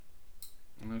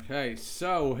Okay,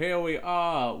 so here we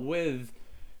are with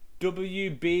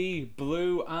WB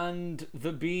Blue and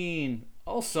the Bean,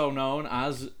 also known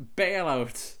as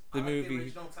Bailout, the I like movie. the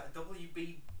original title,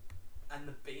 WB and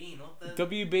the Bean, not the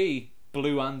WB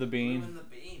Blue and the Bean. Blue and the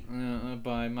Bean.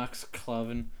 By Max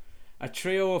Clavin. A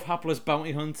trio of hapless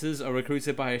bounty hunters are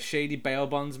recruited by a shady bail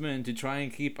bondsman to try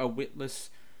and keep a witness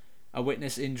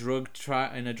in a drug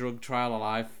trial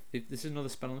alive. This is another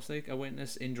spelling mistake. A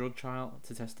witness in drug trial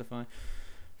to testify.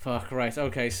 Fuck, right.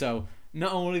 Okay, so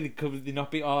not only could they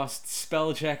not be asked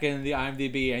spell checking the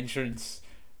IMDb entrance,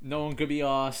 no one could be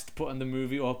asked putting the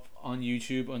movie up on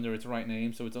YouTube under its right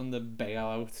name, so it's under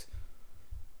Bailout.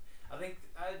 I think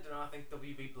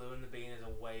WB Blue and the Bean is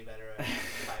a way better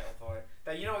title for it.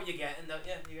 But you know what you're getting, don't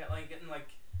you? You get getting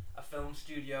a film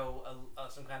studio,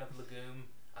 some kind of legume,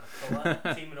 and a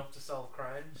colour teaming up to solve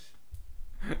crimes.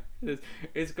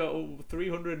 It's got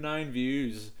 309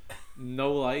 views,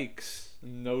 no likes,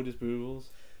 no disapprovals.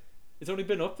 It's only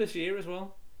been up this year as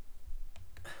well.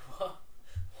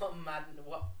 What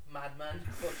madman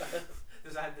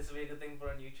decided this would be a good thing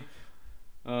for on YouTube?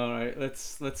 Alright,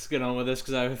 let's get on with this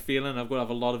because I have a feeling I'm going to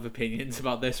have a lot of opinions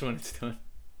about this when it's done.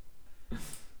 That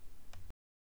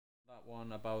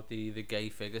one about the gay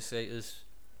figure skaters,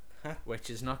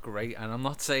 which is not great, and I'm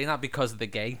not saying that because they're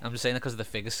gay, I'm just saying that because of the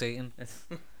figure skating.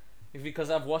 It's because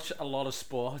I've watched a lot of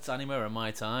sports anime in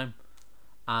my time,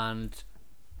 and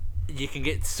you can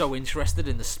get so interested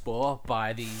in the sport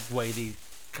by the way they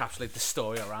encapsulate the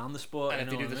story around the sport. And if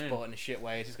they do the sport in a shit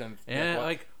way, it's just going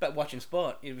to but watching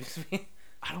sport.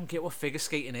 I don't get what figure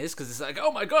skating is, because it's like,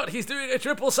 oh my god, he's doing a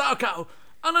triple Salchow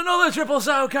and another triple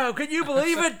Salchow. Can you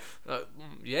believe it?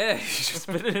 Yeah, he's just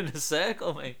spinning in a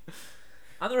circle, mate.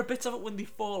 And there are bits of it when they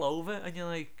fall over, and you're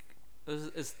like,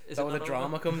 is that where the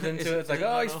drama comes into it? It's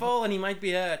like, he's fallen, he might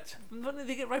be hurt. But when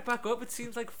they get right back up, it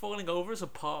seems like falling over is a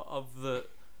part of the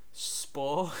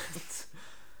sport.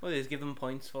 Well, they just give them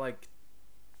points for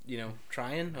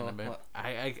trying. Or what?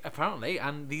 I apparently,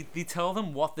 and they tell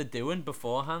them what they're doing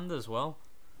beforehand as well.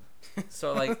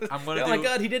 So I'm gonna. Oh my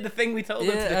god, he did the thing we told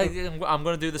him to do. I'm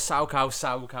gonna do the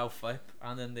Salchow flip,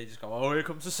 and then they just go, oh, here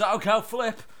comes the Salchow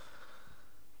flip.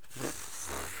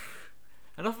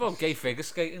 Enough about gay figure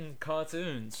skating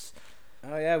cartoons.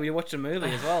 Oh yeah, we watched a movie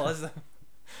as well.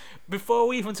 Before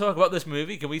we even talk about this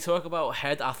movie, can we talk about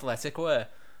Head Athletic Wear?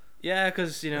 Yeah,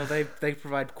 because they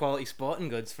provide quality sporting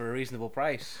goods for a reasonable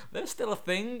price. They're still a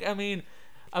thing. I mean,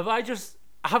 have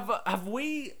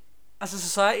we as a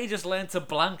society just learned to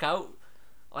blank out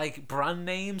brand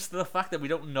names to the fact that we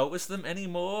don't notice them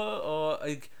anymore, or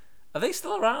are they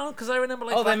still around? Because I remember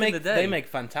back in the day, they make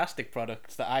fantastic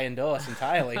products that I endorse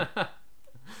entirely.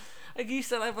 You used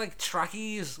to have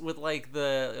trackies with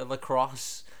the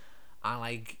lacrosse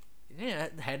and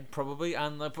head probably,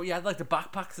 and but you had the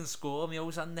backpacks in school and they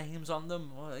always had names on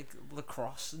them, or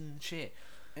lacrosse and shit.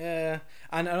 Yeah,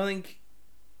 and I don't think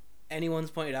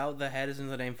anyone's pointed out the head is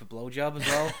another name for blowjob as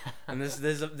well. And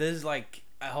there's a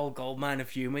whole goldmine of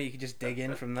humour you could just dig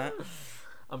in from that.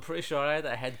 I'm pretty sure I had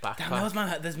a head backpack.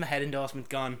 Damn, there's my head endorsement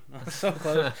gone. So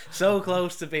close, so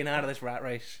close to being out of this rat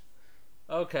race.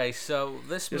 Okay, so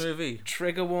this movie...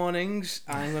 Trigger warnings.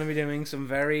 I'm going to be doing some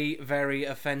very, very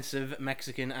offensive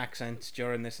Mexican accents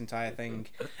during this entire thing.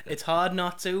 It's hard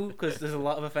not to, because there's a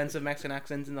lot of offensive Mexican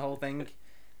accents in the whole thing.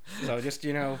 So just,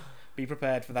 be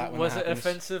prepared for that when Was it it happens.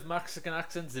 offensive Mexican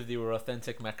accents if they were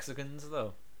authentic Mexicans,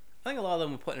 though? I think a lot of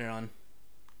them were putting it on.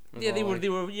 Yeah, they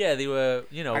were,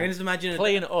 I can just imagine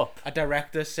playing it up. A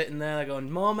director sitting there going,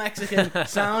 more Mexican,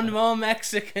 sound more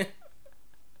Mexican.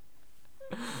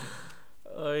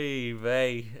 Oy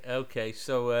vey. Okay,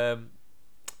 so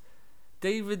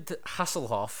David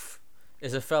Hasselhoff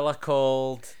is a fella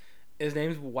called... His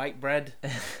name's White Bread.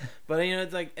 But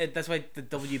it's that's why the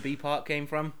WB part came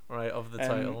from. Right, of the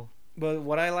title. But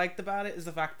what I liked about it is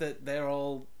the fact that they're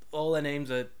all their names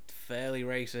are fairly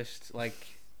racist.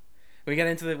 We get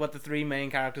into what the three main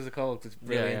characters are called, 'cause it's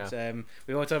brilliant. Yeah.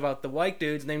 We always talk about the white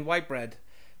dude's named White Bread,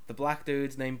 the black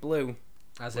dude's named Blue.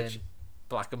 In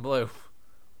black and blue.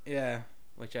 Yeah,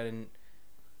 which I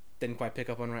didn't quite pick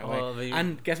up on right Well, away.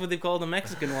 And guess what they've called the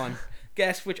Mexican one?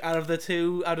 Guess which out of the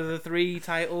three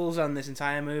titles on this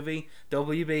entire movie,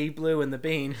 WB, Blue, and the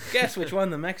Bean, guess which one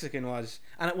the Mexican was?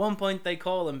 And at one point they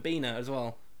call him Beaner as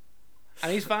well.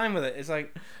 And he's fine with it. It's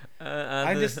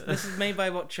this is made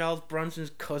by Charles Bronson's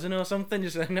cousin or something.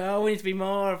 Just no, we need to be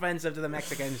more offensive to the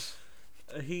Mexicans.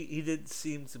 He did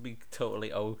seem to be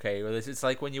totally okay with this. It's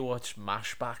like when you watch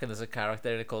MASH back and there's a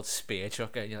character in it called Spear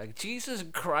Chucker and you're like, Jesus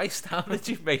Christ, how did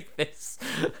you make this?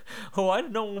 Why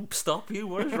did no one stop you?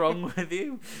 What is wrong with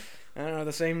you? I don't know,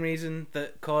 the same reason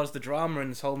that caused the drama in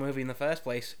this whole movie in the first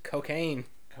place. Cocaine.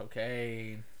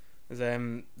 Cocaine.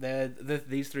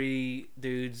 These three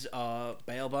dudes are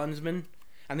bail bondsmen,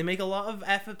 and they make a lot of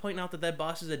effort pointing out that their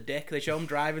boss is a dick. They show him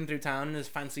driving through town in his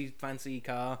fancy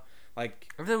car,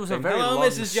 like, There was a saying, very "Hello, long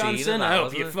Mrs. scene Johnson. of that, I hope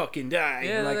wasn't you it? fucking die."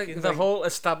 Yeah, like, like, it's the like- whole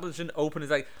establishing open is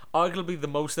like arguably the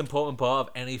most important part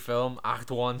of any film.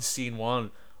 Act 1, Scene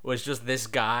 1 was just this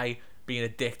guy being a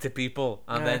dick to people,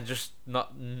 and Yeah. then just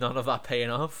none of that paying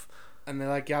off. And they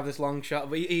like have this long shot,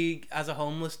 but he as a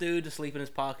homeless dude asleep in his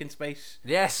parking space,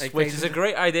 Yes, Like, which pays is a him-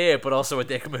 great idea, but also a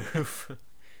dick move.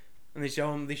 and they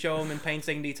show him in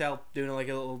painstaking detail doing like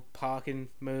a little parking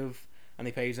move, and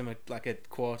he pays him like a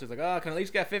quarter. It's like, oh, can I at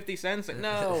least get 50 cents? Like,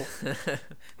 no,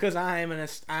 because I'm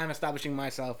establishing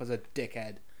myself as a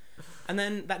dickhead, and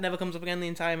then that never comes up again the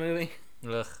entire movie.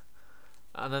 Ugh.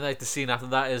 And then like the scene after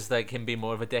that is like him being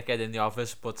more of a dickhead in the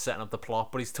office, but setting up the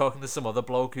plot. But he's talking to some other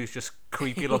bloke who's just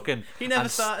creepy looking. He never and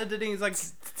started, did he? He's like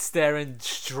staring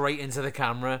straight into the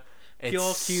camera.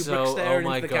 pure It's Kubrick so, staring oh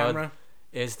my into the God. camera.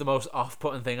 It's the most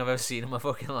off-putting thing I've ever seen in my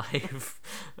fucking life.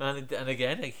 And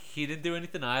again, like, he didn't do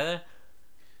anything either.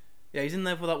 Yeah, he's in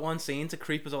there for that one scene to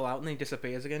creep us all out, and then he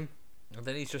disappears again. And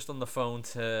then he's just on the phone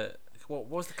to what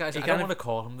was the guy's? He I kind don't of- want to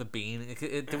call him the Bean.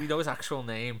 Do we know his actual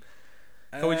name?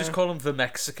 Can we just call him the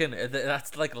Mexican?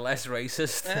 That's like less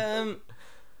racist.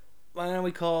 Why don't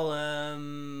we call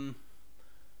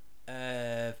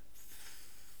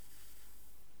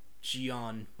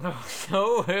John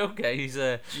Oh, okay, he's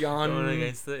going John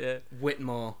against it. Yeah,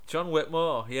 Whitmore. John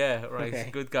Whitmore. Yeah, right, Okay. he's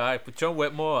a good guy. But John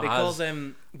Whitmore They calls has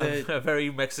him the a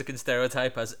very Mexican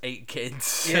stereotype. Has 8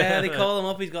 kids. yeah. They call him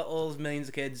up. He's got all his millions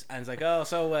of kids, and it's like, oh,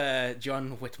 so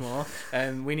John Whitmore,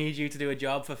 we need you to do a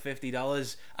job for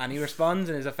 $50. And he responds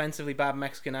in his offensively bad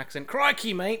Mexican accent,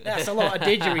 "Crikey, mate, that's a lot of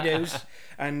didgeridoos."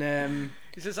 And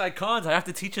He says, I can't. I have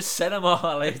to teach a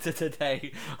seminar later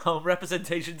today on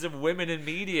representations of women in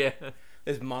media.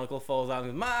 his monocle falls out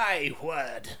and goes, "My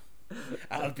word,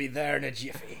 I'll be there in a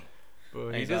jiffy."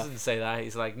 But he He's doesn't say that.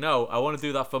 He's like, no, I want to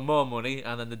do that for more money.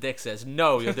 And then the dick says,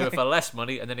 no, you'll do it for less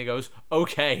money. And then he goes,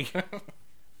 okay.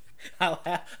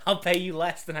 I'll pay you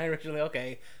less than I originally.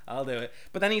 Okay, I'll do it.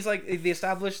 But then he's like, they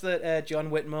established that John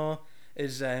Whitmore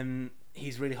is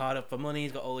he's really hard up for money.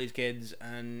 He's got all these kids,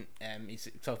 and he's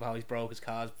talks about how he's broke, his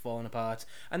car's falling apart.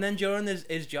 And then during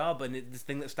his job and this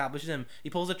thing that establishes him, he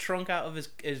pulls a trunk out of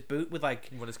his boot with like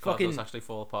When his car fucking does actually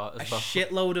fall apart a as well.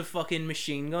 shitload of fucking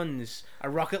machine guns, a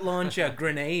rocket launcher,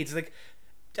 grenades. Like,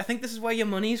 I think this is where your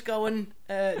money's going,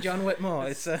 John Whitmore.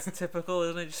 It's It's typical,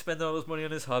 isn't it? Just spending all his money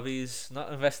on his hobbies,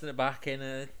 not investing it back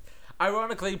in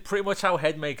ironically, pretty much how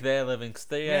Head make their living. 'Cause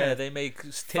they make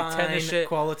fine tennis shit.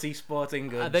 quality sporting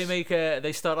goods.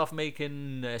 They start off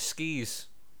making skis.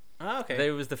 Oh, okay. They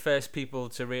was the first people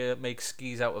to make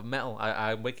skis out of metal.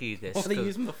 I wikied this. What were they 'cause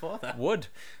using before that? wood.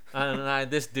 And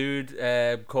this dude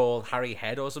called Harry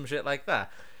Head or some shit like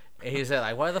that. He's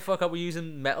like, why the fuck are we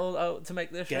using metal out to make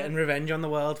this Getting shit? revenge on the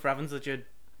world for having such a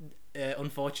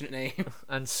unfortunate name.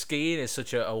 And skiing is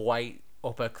such a white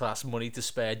upper class money to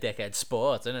spare dickhead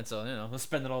sport, isn't it? So they're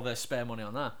spending all their spare money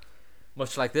on that.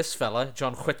 Much like this fella,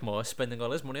 John Whitmore, spending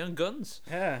all his money on guns.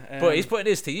 Yeah. But he's putting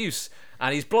his to use,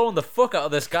 and he's blowing the fuck out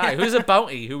of this guy who's a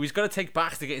bounty, who he's got to take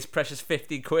back to get his precious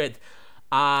 50 quid,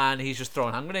 and he's just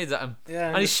throwing hand grenades at him. Yeah,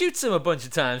 and he shoots him a bunch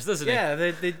of times, doesn't he? yeah,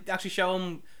 they actually show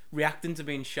him reacting to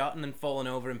being shot and then falling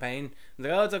over in pain. He's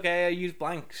like, oh, it's okay, I used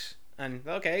blanks. And,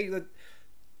 okay,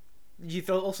 you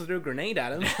also threw a grenade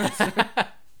at him.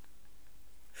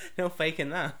 No faking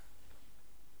that.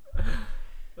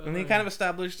 And they kind of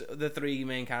established the three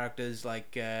main characters,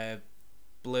 like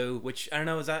Blue, which, I don't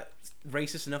know, is that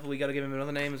racist enough? Or we got to give him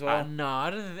another name as well? No,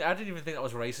 I didn't even think that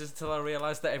was racist until I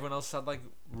realised that everyone else had like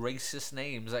racist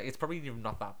names. Like, it's probably even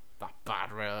not that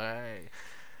bad, really.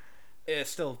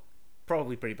 It's still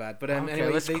probably pretty bad. But Okay,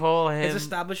 anyway, let's call him. his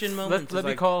establishing moment. Let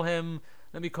me call him.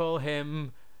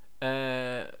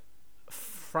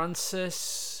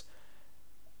 Francis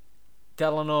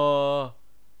Delano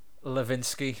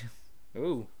Levinsky.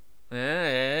 Ooh.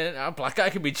 Yeah, a black guy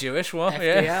can be Jewish. What?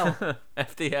 FDL. Yeah.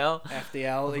 FDL.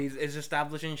 FDL. His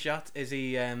establishing shot is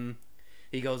he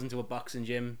goes into a boxing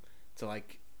gym to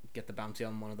like get the bounty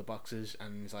on one of the boxers,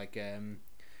 and he's like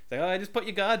oh, just put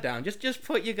your guard down, just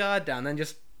put your guard down, then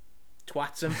just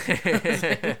twats him.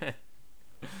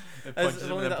 Punches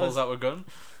him and then pulls out a gun.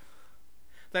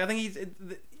 Like, I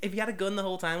think if he had a gun the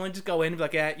whole time, why just go in and be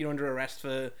like, yeah, you're under arrest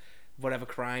for whatever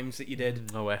crimes that you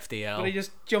did. No FDL. But he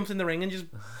just jumps in the ring and just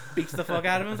beats the fuck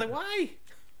out of him. It's like, why?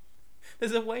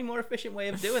 There's a way more efficient way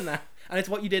of doing that, and it's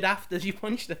what you did after you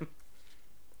punched him.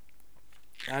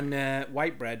 And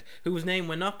White Bread, whose name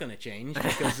we're not going to change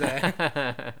because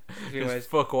Just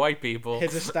fuck white people.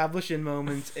 his establishing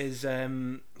moment is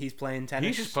he's playing tennis.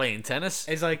 He's just playing tennis.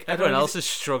 It's like Everyone else is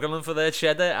struggling for their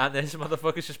cheddar, and this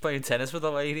motherfucker's just playing tennis with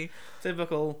a lady.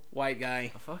 typical white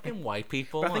guy. Fucking white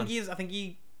people. But I man. think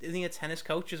he isn't he a tennis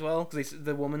coach as well? Because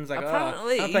the woman's like,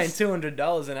 Apparently, I'm paying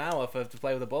 $200 an hour to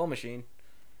play with a ball machine,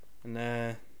 and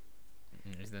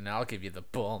Then I'll give you the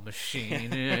ball machine,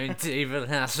 David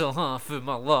Hasselhoff with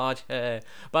my large hair.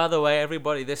 By the way,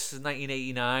 everybody, this is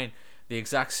 1989, the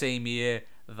exact same year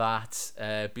that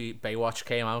Baywatch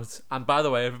came out. And by the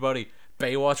way, everybody,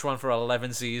 Baywatch ran for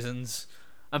 11 seasons.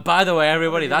 And by the way,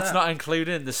 everybody, that's not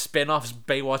including the spin-offs,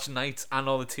 Baywatch Nights, and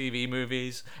all the TV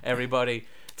movies. Everybody,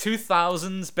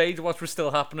 2000s, Baywatch was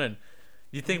still happening.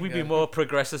 You'd think we'd be more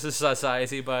progressive as a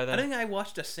society by then. I don't think I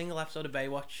watched a single episode of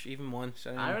Baywatch even once.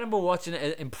 I remember watching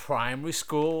it in primary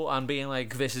school and being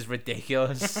like, "This is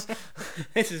ridiculous."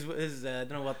 this is I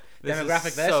don't know what This is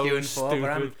demographic they're so skewing for, but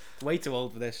I'm stupid. way too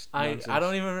old for this. I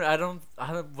nonsense.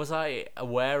 don't was I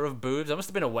aware of boobs? I must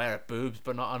have been aware of boobs,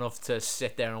 but not enough to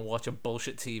sit there and watch a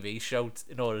bullshit TV show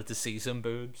in order to see some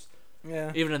boobs.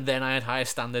 Yeah. Even then, I had higher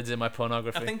standards in my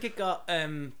pornography. I think it got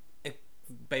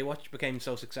Baywatch became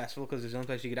so successful because there's the only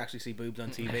place you could actually see boobs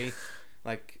on TV,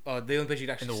 or the only place you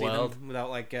could actually In the see world. them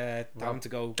without having to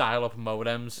go. Dial-up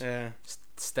modems. Yeah.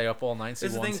 Stay up all night, see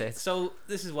This is the one thing, tit. so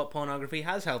this is what pornography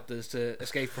has helped us to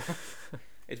escape from.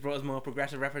 It's brought us more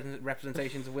progressive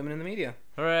representations of women in the media.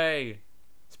 Hooray!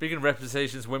 Speaking of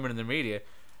representations of women in the media,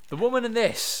 the woman in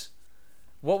this,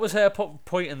 what was her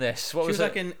point in this? What She was her...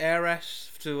 like an heiress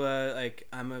to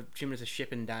I'm assuming it's a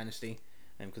shipping dynasty,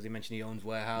 because he mentioned he owns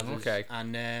warehouses. Okay.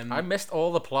 And I missed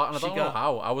all the plot, and I she don't know got-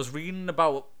 how. I was reading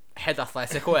about head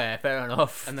athletic wear, fair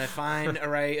enough. and their fine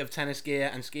array of tennis gear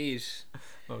and skis.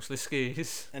 Mostly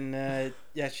skis. And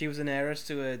she was an heiress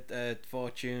to a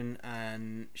fortune,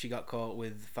 and she got caught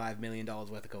with $5 million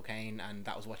worth of cocaine, and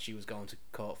that was what she was going to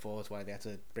court for. That's why they had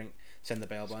to send the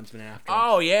bail bondsman in after her.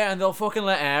 Oh yeah, and they'll fucking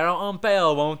let her out on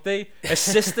bail, won't they? Her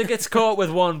sister gets caught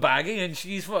with one bagging, and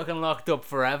she's fucking locked up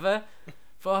forever.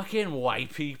 Fucking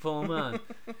white people, man.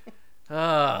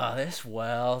 This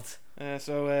world.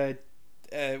 So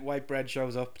White Bread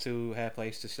shows up to her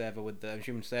place to serve her with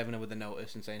serving her with the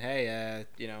notice and saying, "Hey,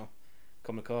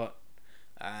 come to court."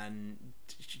 And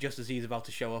just as he's about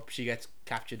to show up, she gets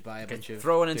captured by a bunch of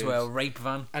thrown into dudes. a rape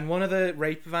van. And one of the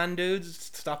rape van dudes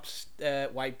stops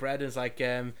White Bread and is like,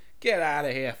 "Get out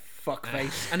of here,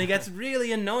 fuckface!" And he gets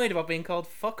really annoyed about being called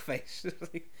fuckface.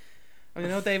 I mean, I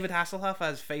know David Hasselhoff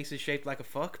has faces shaped like a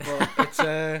fuck, but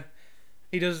it's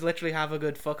he does literally have a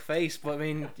good fuck face. But I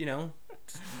mean,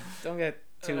 don't get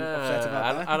too upset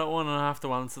about that. I don't want to have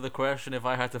to answer the question if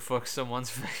I had to fuck someone's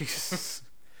face.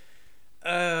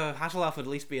 Hasselhoff would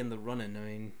at least be in the running. I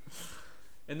mean,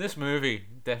 In this movie,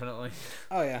 definitely.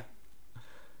 oh yeah.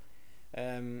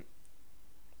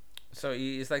 So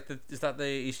he's like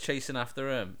he's chasing after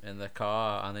him in the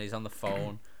car, and he's on the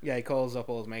phone Yeah, he calls up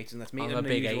all his mates and let's meet on him. the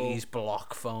big 80s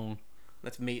block phone.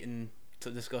 Let's meet and to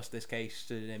discuss this case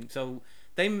to him. So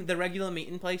the regular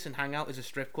meeting place and hangout is a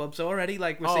strip club. So already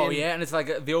we're seeing. Yeah, and it's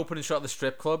like the opening shot of the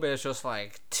strip club is just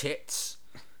like tits,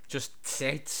 just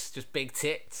big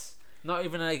tits. Not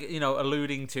even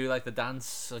alluding to like the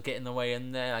dance or getting the way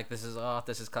in there. Like this is art,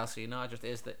 this is classy. No, it just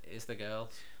is the girls.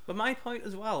 But my point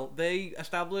as well, they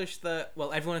established that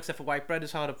everyone except for White Bread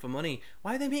is hard up for money.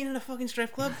 Why are they meeting in a fucking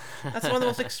strip club? That's one of the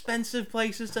most expensive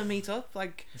places to meet up.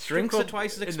 Like drinks are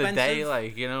twice as expensive in the day.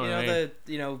 Like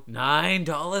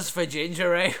 $9 for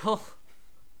ginger ale.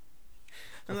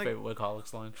 And My favorite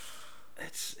workaholics line.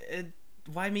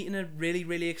 Why meet in a really,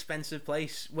 really expensive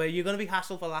place where you're going to be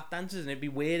hassled for lap dances, and it'd be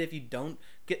weird if you don't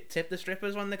tip the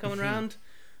strippers when they're coming around.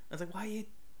 I was like, why are you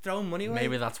throwing money away?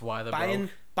 Maybe that's why they're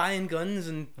buying guns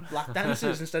and lap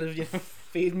dancers instead of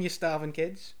feeding your starving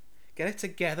kids. Get it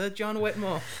together, John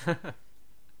Whitmore. And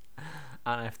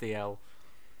FDL.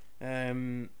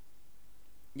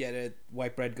 The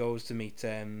White Bread goes to meet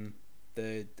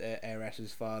the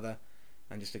heiress's father,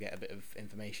 and just to get a bit of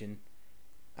information.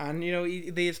 And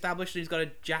they established that he's got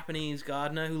a Japanese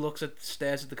gardener who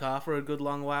stares at the car for a good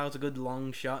long while. It's a good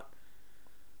long shot.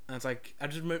 And it's like, it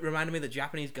just reminded me that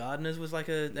Japanese gardeners was like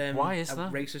a why is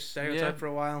that? racist stereotype for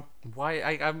a while. Why?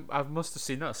 I must have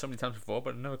seen that so many times before,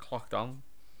 but it never clocked on.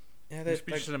 Yeah, It's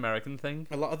just an American thing.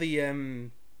 a lot of the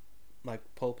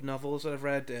pulp novels that I've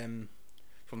read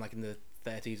from in the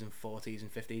 30s and 40s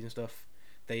and 50s and stuff.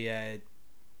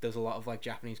 There's a lot of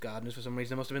Japanese gardeners for some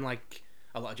reason. There must have been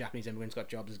a lot of Japanese immigrants got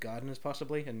jobs as gardeners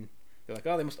possibly, and they're like,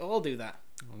 oh, they must all do that.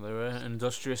 Well, they were an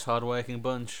industrious, hard-working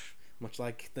bunch. Much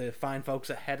like the fine folks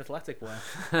at Head Athletic were.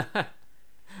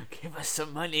 Give us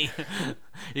some money.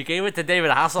 You gave it to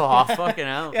David Hasselhoff. Fucking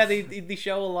hell. Yeah, they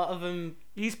show a lot of him.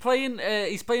 He's playing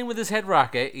with his head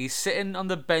racket. He's sitting on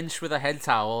the bench with a head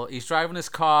towel. He's driving his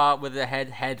car with a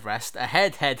headrest. A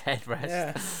headrest.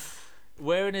 Yeah.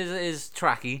 Wearing his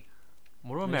trackie.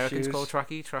 What do Americans shoes. call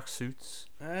trackie? Track suits.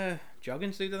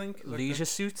 Jogging suit, I think. Leisure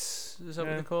suits. Is that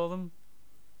what Yeah. they call them?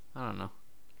 I don't know.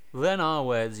 Then our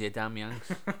words, you damn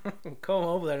Yanks. Come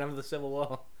over there and have the Civil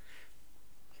War.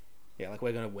 Yeah, like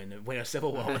we're gonna win a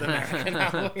civil war with America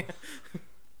now.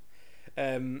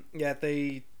 Yeah,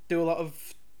 they do a lot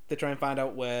of. They try and find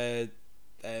out where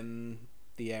the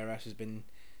heiress has been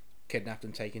kidnapped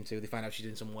and taken to. They find out she's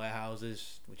in some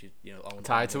warehouses, which is all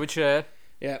Tied to a chair.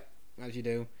 Yeah, as you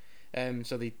do.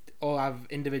 So they all have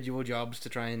individual jobs to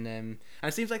try and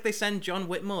it seems like they send John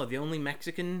Whitmore, the only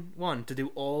Mexican one, to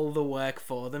do all the work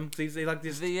for them. Cause he's like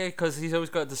this. Yeah, because he's always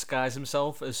got to disguise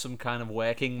himself as some kind of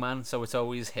working man, so it's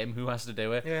always him who has to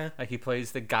do it. Yeah. Like he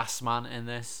plays the gas man in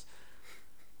this.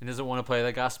 He doesn't want to play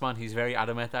the gas man. He's very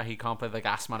adamant that he can't play the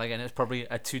gas man again. It's probably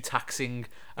too taxing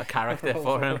a character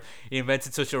for him. He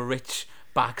invented such a rich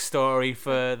backstory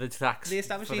for the tax. They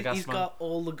established for the gas he's man. got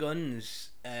all the guns.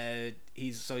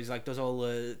 He's like does all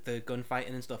the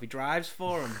gunfighting and stuff. He drives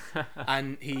for him,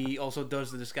 and he also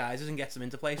does the disguises and gets them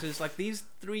into places. Like these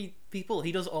three people,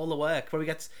 he does all the work. Probably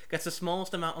gets the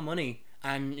smallest amount of money,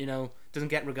 and doesn't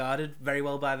get regarded very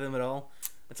well by them at all.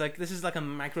 It's like this is like a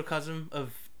microcosm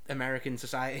of American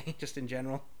society, just in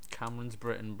general. Cameron's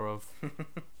Britain, bruv.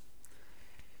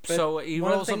 But So he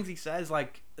one of rolls the up. things he says,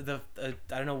 like I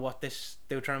don't know what this.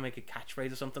 They were trying to make a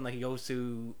catchphrase or something. Like he goes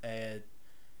to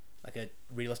like a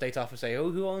real estate office, say,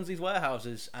 "Oh, who owns these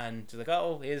warehouses?" And he's like,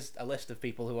 "Oh, here's a list of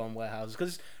people who own warehouses."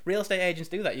 Because real estate agents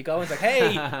do that. You go and it's like,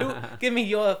 "Hey, give me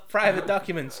your private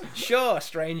documents." Sure,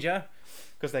 stranger.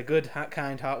 Because they're good,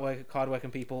 kind,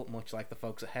 hardworking people, much like the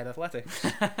folks at Head Athletics.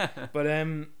 But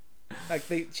like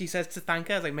she says to thank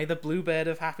her, like, "May the bluebird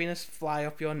of happiness fly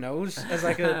up your nose," as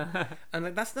like and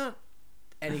like that's not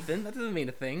anything. That doesn't mean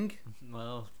a thing.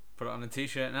 Well, put it on a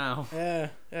t-shirt now. Yeah.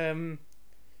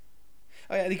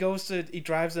 Oh yeah, he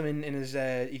drives them in his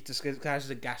he disguises as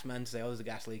a gas man to say, "Oh, there's a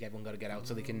gas leak. Everyone got to get out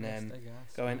so they can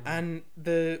go in." And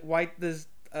there's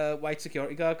a white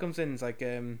security guard comes in. It's like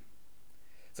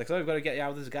 "So we've got to get you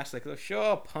out. There's a gas leak." Like,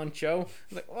 "Sure, Poncho."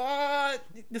 It's like, what?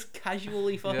 Just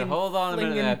casually fucking. Yeah, hold on a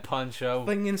minute there, Poncho.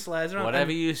 Flinging slurs around.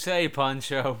 Whatever you say,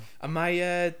 Poncho. And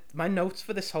my notes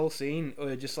for this whole scene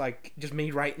were just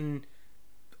me writing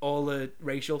all the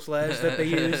racial slurs that they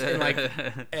use in like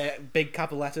big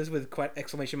capital letters with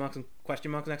exclamation marks and question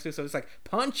marks next to it. So it's like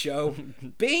Poncho,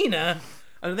 Beaner.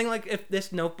 And I think like if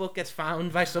this notebook gets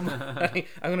found by somebody,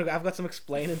 I've got some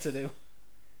explaining to do.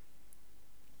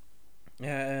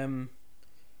 Yeah,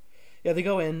 they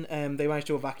go in. They manage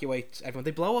to evacuate everyone. They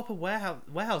blow up a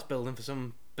warehouse building for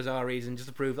some bizarre reason, just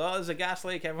to prove, "Oh, there's a gas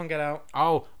leak. Everyone get out."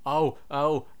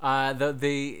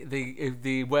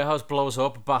 The warehouse blows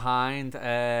up behind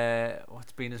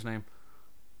what's been his name?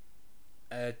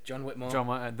 John Whitmore.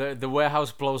 The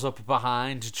warehouse blows up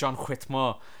behind John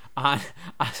Whitmore, and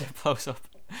as it blows up,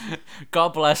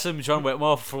 God bless him, John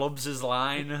Whitmore flubs his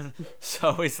line.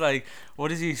 So it's like, what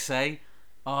does he say?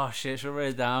 Oh shit, should I write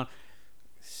it down?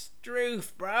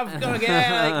 Struth, bruv, gotta get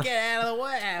out of the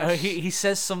warehouse. He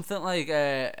says something like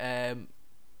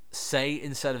say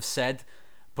instead of said,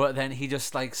 but then he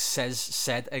just like says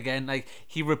said again. Like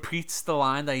he repeats the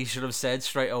line that he should have said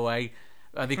straight away,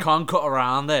 and they can't cut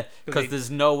around it because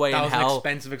there's no way in hell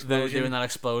expensive they're doing that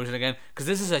explosion again. Because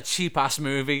this is a cheap ass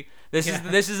movie. This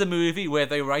is a movie where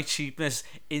they write cheapness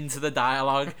into the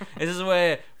dialogue. This is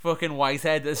where fucking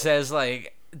Whitehead says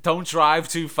like, "Don't drive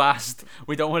too fast.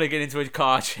 We don't want to get into a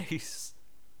car chase."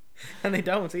 And they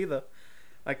don't either.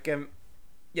 Like, they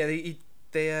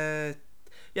have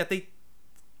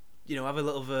a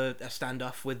little of a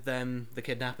standoff with the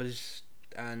kidnappers,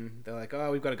 and they're like,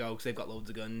 "Oh, we've got to go because they've got loads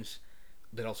of guns."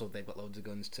 But also they've got loads of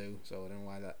guns too, so I don't know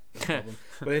why that's a problem.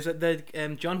 But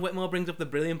it's John Whitmore brings up the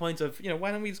brilliant point of,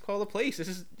 why don't we just call the police? This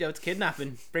is it's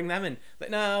kidnapping. Bring them in. Like,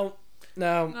 no.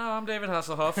 I'm David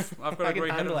Hasselhoff. I've got I a can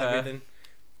great head handle of hair. everything.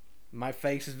 My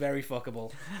face is very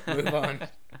fuckable. Move on.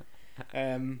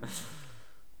 And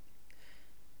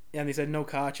they said no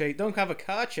car chase. Don't have a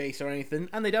car chase or anything,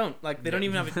 and they don't. Like, they don't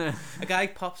even have a guy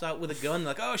pops out with a gun.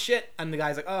 Like, "Oh shit!" And the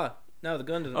guy's like, "Oh no, the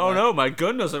gun doesn't work." Oh no, my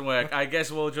gun doesn't work. I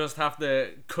guess we'll just have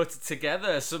to cut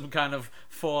together some kind of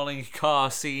falling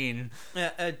car scene.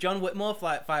 Yeah, John Whitmore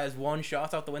fires one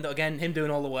shot out the window. Again, him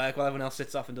doing all the work while everyone else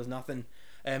sits off and does nothing.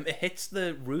 It hits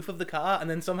the roof of the car, and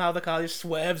then somehow the car just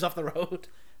swerves off the road.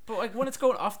 But like when it's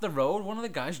going off the road, one of the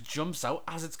guys jumps out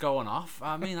as it's going off.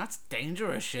 I mean, that's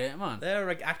dangerous shit, man. They're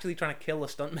like actually trying to kill the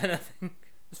stuntmen, I think.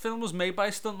 This film was made by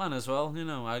a stuntman as well. You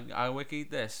know, I wikied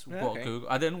this. Okay. But Google.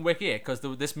 I didn't wiki it because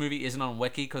this movie isn't on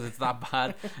wiki because it's that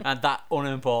bad and that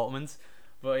unimportant.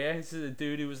 But yeah, it's a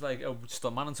dude who was like a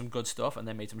stuntman and some good stuff, and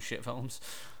they made some shit films.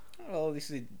 Well,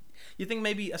 you think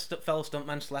maybe a fellow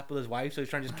stuntman slept with his wife, so he's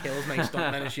trying to just kill as many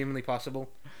stuntmen as humanly possible.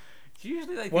 It's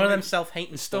usually like One of them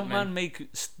self-hating stuntmen make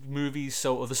movies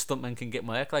so other stuntmen can get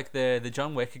work. Like the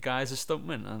John Wick guys are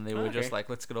stuntmen, and they were just like,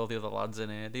 let's get all the other lads in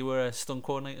here. They were stunt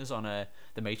coordinators on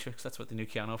The Matrix. That's what they knew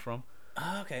Keanu from.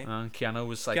 Oh, okay. And Keanu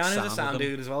was like Keanu's a sound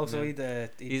dude as well, so yeah.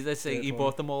 He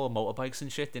bought them all motorbikes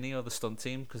and shit, didn't he? Or the stunt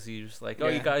team, because he was like, oh,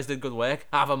 Yeah. you guys did good work.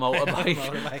 Have a motorbike.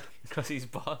 Motorbike. Because he's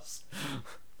boss.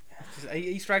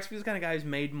 He strikes me as the kind of guy who's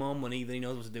made more money than he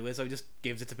knows what to do with, so he just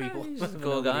gives it to people. He's a for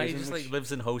cool no guy. He reason, just like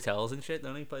lives in hotels and shit,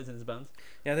 don't he? Plays in his band.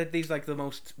 Yeah, he's like the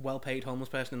most well-paid homeless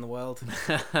person in the world.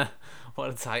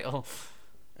 What a title.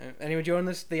 Anyway, during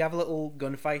this, they have a little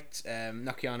gunfight.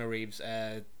 Not Keanu Reeves.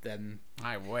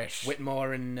 I wish.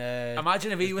 Whitmore and.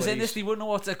 Imagine if he was in this, he wouldn't know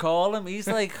what to call him. He's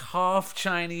like half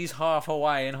Chinese, half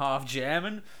Hawaiian, half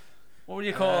German. What would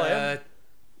you call him?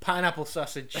 Pineapple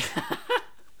sausage.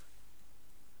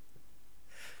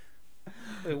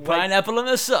 Pineapple and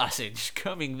a sausage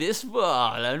coming this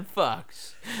fall on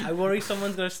Fox. I worry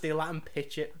someone's gonna steal that and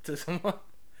pitch it to someone,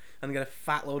 and get a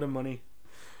fat load of money.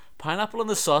 Pineapple and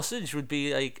the sausage would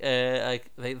be like they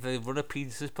run a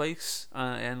pizza place,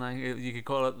 and like you could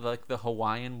call it like the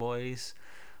Hawaiian Boys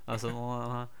or something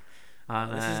like that.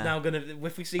 And, this is now gonna,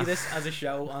 if we see this as a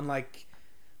show on like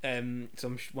one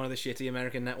of the shitty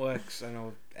American networks, I don't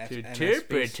know.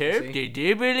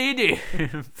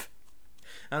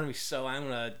 I'm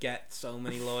gonna get so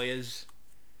many lawyers.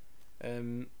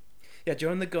 Yeah,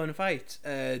 during the gunfight,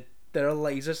 there are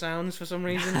laser sounds for some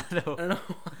reason. I don't know.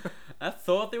 I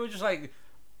thought they were just like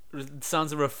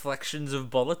sounds of reflections of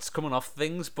bullets coming off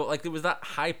things, but like there was that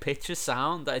high pitch of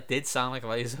sound that it did sound like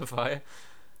laser fire.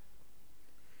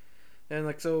 And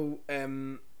like so,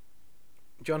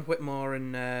 John Whitmore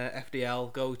and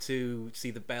FDL go to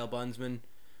see the bail bondsman.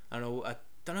 I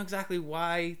don't know exactly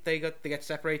why they get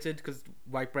separated, because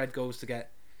Whitebread goes to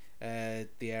get the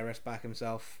heiress back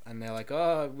himself, and they're like,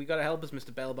 "Oh, we gotta help us,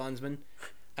 Mr. Bail Bondsman."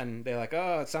 And they're like,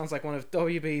 "Oh, it sounds like one of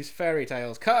WB's fairy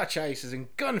tales, car chases and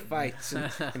gunfights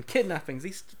and kidnappings.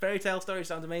 These fairy tale stories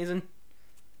sound amazing."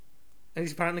 And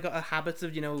he's apparently got a habit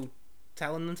of,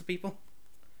 telling them to people.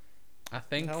 I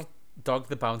think Dog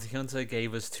the Bounty Hunter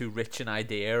gave us too rich an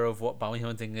idea of what bounty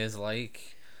hunting is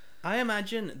like. I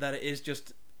imagine that it is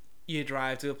just you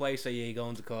drive to a place, so you're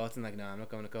going to court, and like, no, I'm not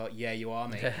going to court. Yeah, you are,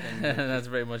 mate. That's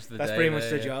pretty much the That's pretty much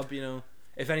the job,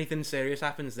 If anything serious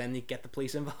happens, then you get the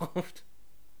police involved.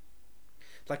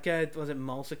 Like, was it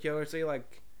mall security?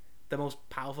 Like, the most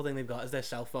powerful thing they've got is their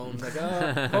cell phones. Like,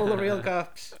 oh, call the real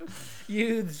cops.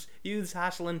 Youths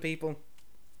hassling people.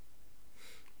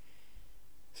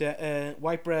 So yeah,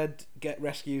 Whitebread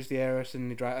rescues the heiress,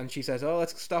 and she says, "Oh,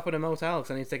 let's stop at a motel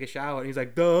because I need to take a shower." And he's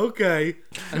like, "Duh, okay,"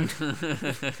 and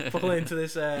pull into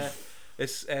this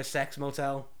sex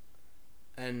motel,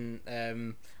 and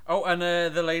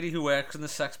the lady who works in the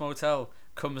sex motel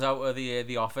comes out of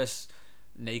the office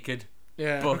naked,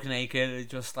 buck naked,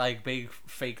 just like big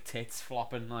fake tits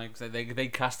flopping. Like, so they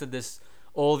casted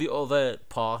all the other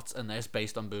parts, and they're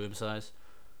based on boob size.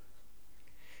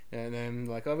 And then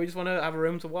like, "Oh, we just want to have a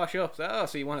room to wash up." So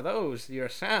you're one of those. You're a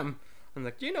Sam. I'm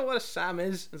like, "Do you know what a Sam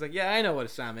is?" It's like, "Yeah, I know what a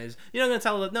Sam is." You're not gonna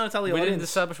tell the audience. We didn't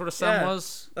establish what a Sam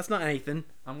was. That's not anything.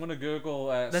 I'm gonna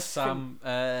Google Sam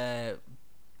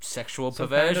sexual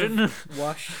perversion. Kind of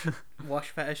wash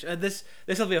fetish. This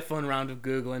will be a fun round of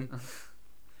googling.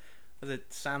 Is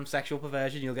it Sam sexual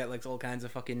perversion? You'll get like all kinds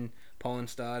of fucking porn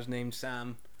stars named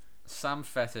Sam. Sam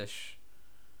fetish.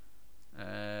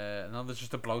 No, there's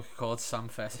just a bloke called Sam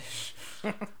Fetish. I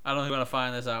don't think I'm gonna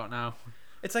find this out now.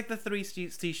 It's like the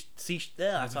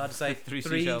it's hard to say.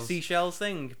 three seashells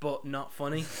thing, but not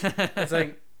funny. It's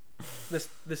like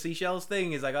the seashells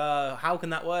thing is like, oh, how can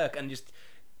that work? And just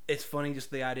it's funny, just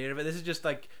the idea of it. This is just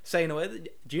like saying away.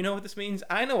 Do you know what this means?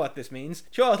 I know what this means.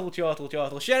 Chortle, chortle,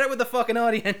 chortle. Share it with the fucking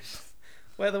audience.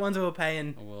 We're the ones who are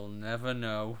paying. We'll never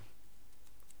know.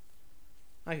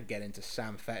 I could get into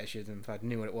Sam fetishes if I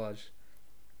knew what it was.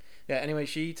 Yeah, anyway,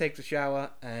 she takes a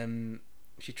shower.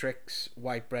 She tricks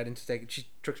Whitebread into taking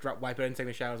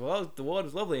a shower as well. "Oh, the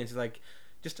water's lovely." And she's like,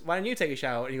 "Just why don't you take a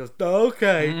shower?" And he goes,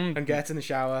 "Okay," and gets in the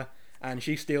shower. And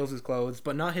she steals his clothes,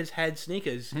 but not his head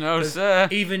sneakers. No, sir.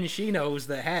 Even she knows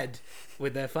the head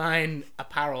with their fine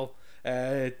apparel.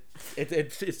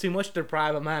 It's too much to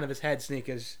deprive a man of his head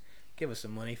sneakers. give us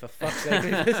some money for fuck's sake.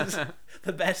 This is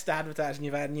the best advertising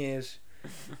you've had in years.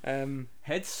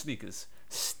 Head sneakers,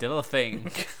 still a thing.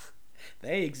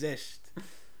 They exist.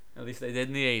 At least they did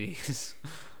in the 80s.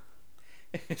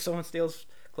 If someone steals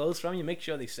clothes from you, make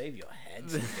sure they save your head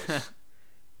sneakers.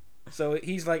 So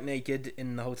he's like naked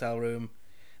in the hotel room,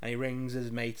 and he rings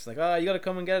his mates like, "Oh, you gotta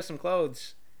come and get us some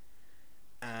clothes."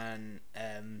 And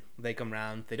they come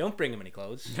round. They don't bring him any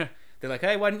clothes. They're like,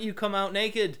 "Hey, why don't you come out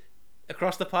naked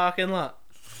across the parking lot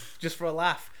just for a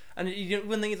laugh?" And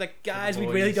one thing is like, "Guys, we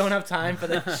really don't have time for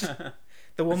this."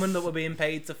 The woman that we're being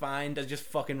paid to find has just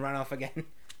fucking run off again.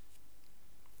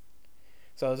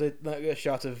 So there's a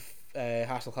shot of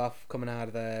Hasselhoff coming out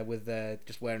of there with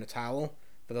just wearing a towel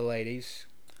for the ladies.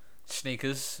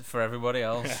 Sneakers for everybody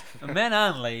else. Men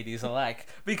and ladies alike.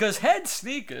 Because head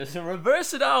sneakers are a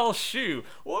versatile shoe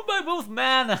worn by both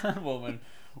man and woman.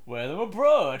 Wear them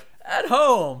abroad, at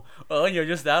home, or when you're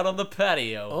just out on the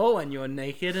patio. Oh, and you're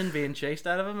naked and being chased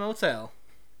out of a motel.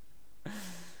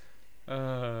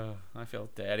 I feel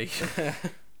dirty.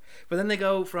 But then they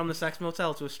go from the sex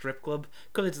motel to a strip club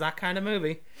because it's that kind of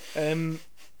movie. And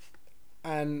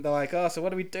they're like, "Oh, so what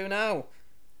do we do now?"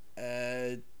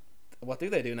 What do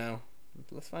they do now?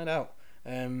 Let's find out.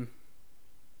 Yeah,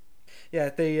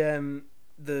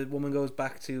 the woman goes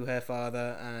back to her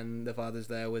father, and the father's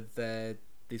there with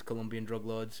these Colombian drug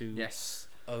lords who. Yes.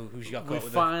 Oh, who she got We caught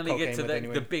with finally get to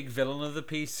anyway. the big villain of the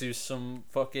piece, who's some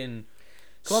fucking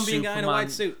Colombian guy in a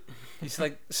white suit. He's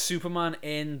like Superman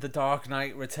in The Dark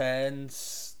Knight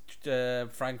Returns,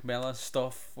 Frank Miller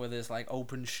stuff with his like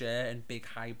open shirt and big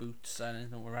high boots. I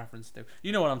don't know what reference to.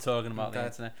 You know what I'm talking about, the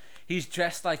internet. He's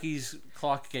dressed like he's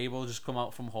Clark Gable, just come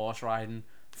out from horse riding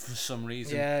for some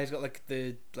reason. Yeah, he's got like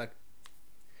the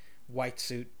white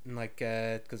suit and like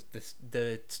because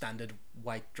the standard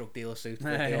white drug dealer suit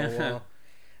that they all wore.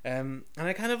 And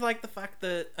I kind of like the fact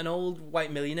that an old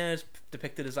white millionaire is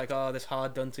depicted as like, oh, this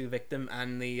hard done to victim,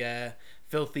 and the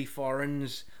filthy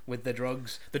foreigners with the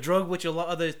drugs, the drug which a lot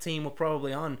of the team were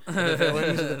probably on. The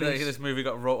villains of the beast. This movie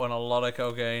got wrote on a lot of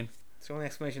cocaine. It's the only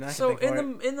explanation I can So think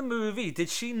for in the movie, did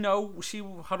she know she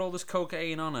had all this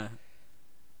cocaine on her?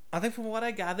 I think from what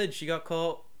I gathered, she got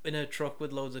caught in a truck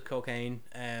with loads of cocaine.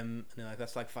 And they're like,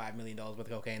 that's like $5 million worth of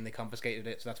cocaine. They confiscated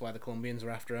it, so that's why the Colombians were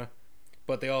after her.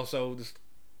 But they also just.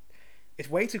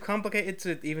 It's way too complicated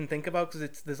to even think about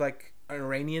because there's like an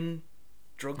Iranian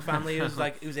drug family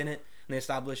who's in it, and they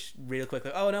established real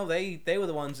quickly. Oh no, they were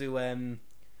the ones who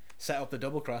set up the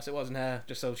double cross. It wasn't her,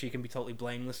 just so she can be totally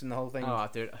blameless in the whole thing. Oh,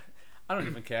 dude, I don't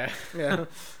even care. Yeah.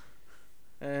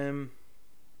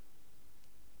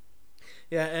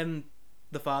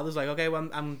 The father's like, okay, well,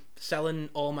 I'm selling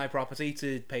all my property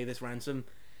to pay this ransom,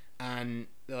 and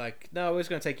they're like, no, we're just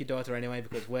gonna take your daughter anyway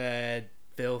because we're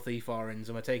filthy foreigners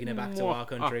and we're taking her back to our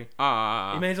country.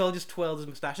 He may as well just twirl his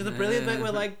moustache. There's a brilliant bit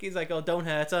where like he's like, oh, don't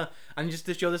hurt her, and just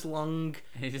to show this long,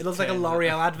 it looks like a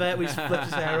L'Oreal advert where he just flips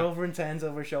his hair over and turns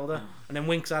over his shoulder and then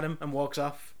winks at him and walks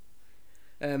off.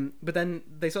 But then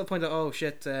they sort of point out, oh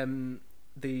shit,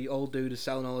 the old dude is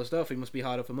selling all his stuff, he must be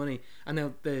hard up for money, and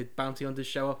then the bounty hunters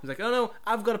show up. He's like, oh no,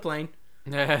 I've got a plane.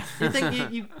 You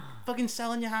think you fucking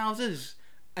selling your houses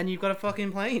and you've got a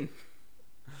fucking plane?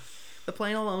 The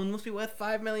plane alone must be worth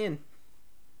 $5 million.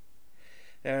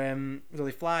 So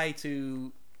they fly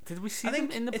to. Did we see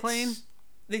them in the plane?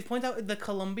 They point out the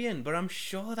Colombian, but I'm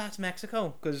sure that's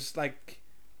Mexico because, like,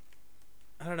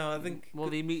 I don't know. I think. Well,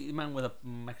 they meet a man with a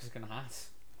Mexican hat.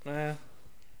 I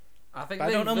think I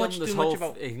don't know too much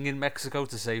about thing in Mexico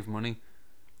to save money.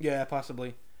 Yeah,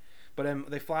 possibly.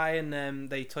 But they fly and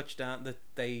they touch down.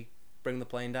 They bring the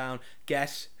plane down.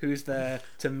 Guess who's there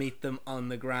to meet them on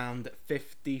the ground?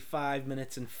 55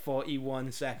 minutes and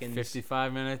 41 seconds.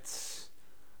 55 minutes.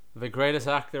 The greatest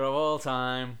actor of all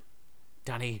time,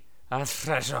 Danny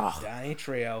Hasselhoff. Danny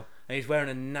Trejo. And he's wearing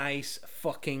a nice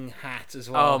fucking hat as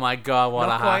well. Oh my god, what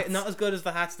a hat. Not as good as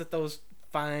the hats that those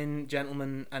fine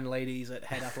gentlemen and ladies at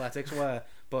Head Athletics wear,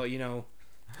 but you know,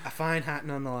 a fine hat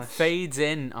nonetheless. Fades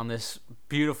in on this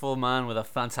beautiful man with a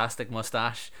fantastic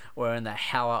mustache wearing the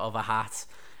hell out of a hat,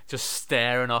 just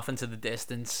staring off into the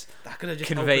distance, that could have just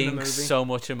conveying so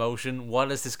much emotion. What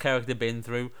has this character been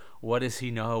through? What does he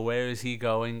know? Where is he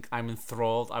going? I'm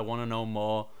enthralled. I want to know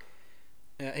more.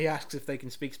 He asks if they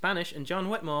can speak Spanish, and John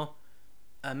Whitmore,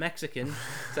 a Mexican,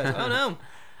 says, "Oh no,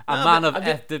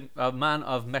 a man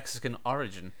of Mexican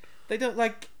origin." They don't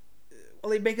like. Well,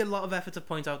 they make a lot of effort to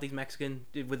point out he's Mexican,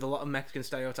 with a lot of Mexican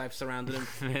stereotypes surrounding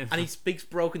him, and he speaks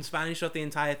broken Spanish throughout the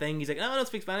entire thing. He's like, "No, I don't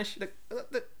speak Spanish." Like,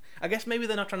 I guess maybe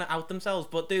they're not trying to out themselves,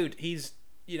 but dude, he's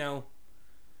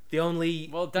the only.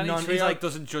 Well, Danny Trejo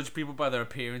doesn't judge people by their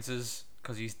appearances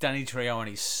because he's Danny Trejo and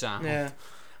he's Sam. Yeah,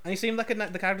 And he seemed like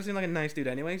the character seemed like a nice dude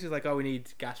anyway. So he's like, oh, we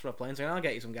need gas for our plane. So I'll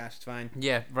get you some gas. It's fine.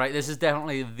 Yeah, right. This is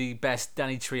definitely the best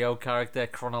Danny Trejo character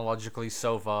chronologically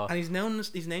so far. And he's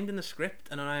named in the script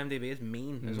and on IMDb as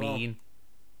Mean as well. Mean.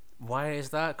 Why is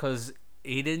that? Because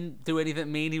he didn't do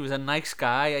anything mean. He was a nice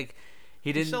guy. Like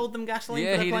he didn't sold them gasoline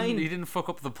yeah, for the plane. He didn't fuck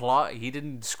up the plot. He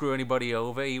didn't screw anybody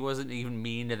over. He wasn't even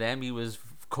mean to them. He was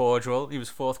cordial. He was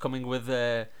forthcoming with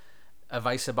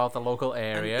advice about the local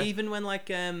area. And even when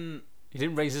he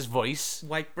didn't raise his voice.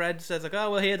 White Bread says like,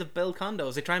 oh, we're here to build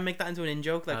condos. They try and make that into an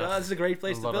in-joke, like, oh, this is a great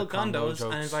place to build condos.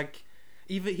 And it's like,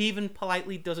 he even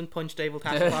politely doesn't punch David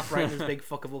Hasselhoff right in his big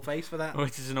fuckable face for that.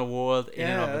 Which is an award in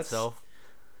and of itself.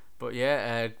 But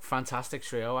yeah, fantastic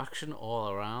trio action all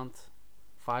around.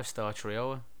 5-star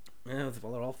trio. Yeah,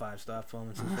 well, they're all 5-star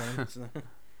performances.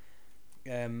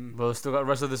 But we've still got the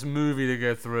rest of this movie to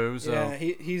get through. So yeah,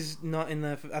 he's not in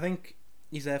there. I think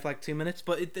he's there for like 2 minutes,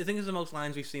 but I think it's the most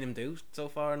lines we've seen him do so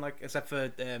far, and like except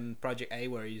for Project A,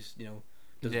 where he's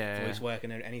does voice work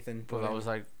and anything. But that was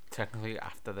like technically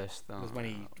after this, though. Was when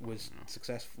he was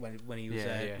successful, when he was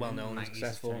well known and 90s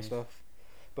successful and stuff.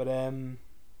 But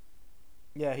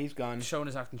yeah, he's gone. Showing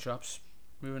his acting chops.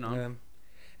 Moving on.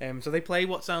 So they play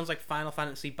what sounds like Final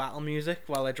Fantasy battle music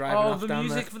while they're driving off down there. The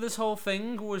music for this whole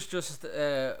thing was just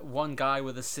one guy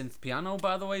with a synth piano,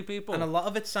 by the way, people. And a lot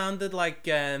of it sounded like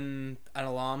an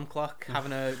alarm clock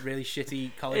having a really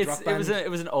shitty college rock band. It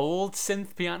was an old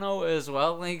synth piano as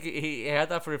well. Like he had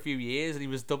that for a few years, and he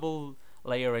was double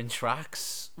layering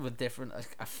tracks with different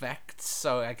effects.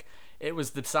 So like it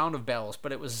was the sound of bells,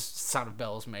 but it was sound of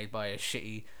bells made by a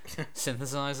shitty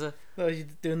synthesizer. Well, he's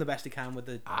doing the best he can with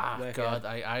the work. God,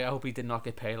 I hope he did not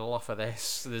get paid a lot for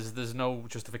this. There's no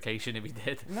justification if he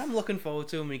did. And I'm looking forward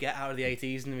to when we get out of the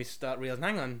 80s and we start realizing,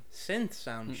 hang on, synth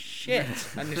sound shit,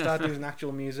 and we start doing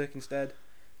actual music instead.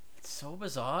 It's so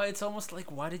bizarre. It's almost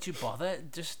like, why did you bother?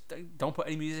 Just don't put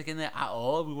any music in there at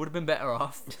all. We would have been better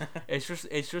off. It's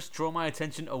just draw my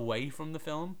attention away from the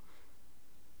film.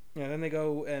 Yeah, then they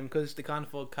go because they can't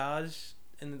afford cars,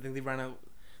 and I think they ran out.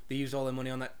 They used all their money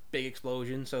on that big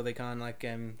explosion, so they can't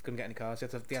couldn't get any cars. They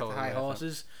have to hire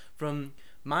horses from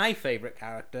my favorite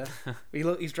character.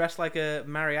 He's dressed like a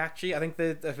mariachi. I think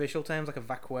the official term's like a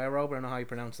vaquero, but I don't know how you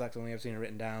pronounce that. 'Cause I've only ever seen it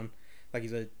written down. Like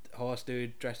he's a horse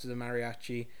dude dressed as a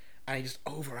mariachi, and he just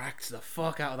overacts the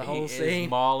fuck out of the whole scene. He is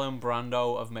Marlon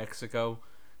Brando of Mexico,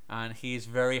 and he's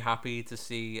very happy to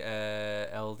see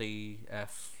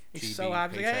LDF. He's so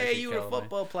happy. Like, hey, you were a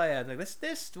football player. Like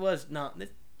this was not. They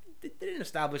didn't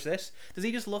establish this. Does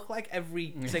he just look like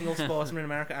every single sportsman in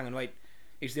America? Hang on, wait.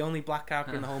 He's the only black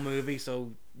character in the whole movie,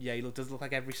 so yeah, he does look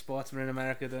like every sportsman in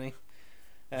America, doesn't he?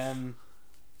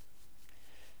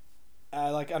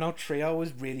 I know Trio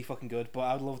was really fucking good, but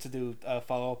I'd love to do a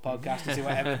follow-up podcast to see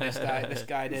whatever this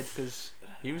guy did, because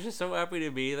he was just so happy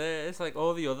to be there. It's like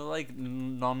all the other like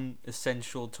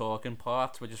non-essential talking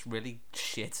parts were just really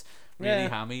shit. Really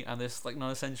hammy, and this like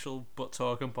non-essential but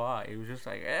talking part, he was just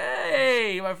like,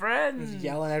 "Hey, my friends!" He's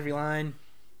yelling every line.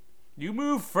 You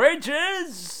move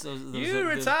fridges. You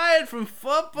retired from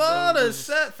football to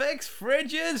fix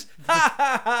fridges.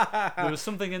 There was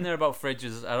something in there about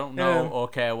fridges. I don't know or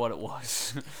care what it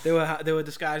was. They were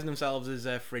disguising themselves as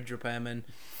fridge repairmen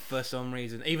for some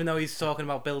reason, even though he's talking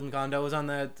about building condos on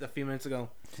there a few minutes ago.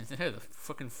 Yeah, the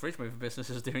fucking fridge moving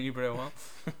business is doing you pretty well.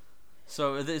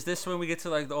 So is this when we get to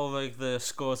like all like the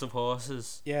scores of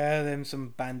horses? Yeah, then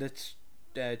some bandits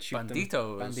shoot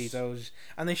banditos,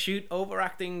 and they shoot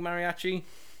overacting mariachi.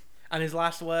 And his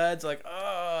last words like,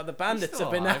 "Oh, the bandits have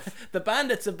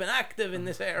been active in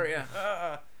this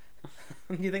area."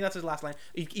 You think that's his last line?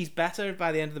 He's better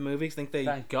by the end of the movie.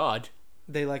 Thank God.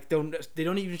 They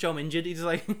don't even show him injured. He's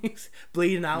like he's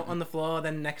bleeding out on the floor.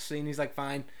 Then next scene he's like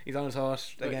fine. He's on his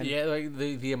horse again. Yeah, like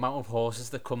the amount of horses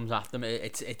that comes at them,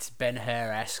 it's Ben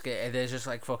Hur-esque. There's just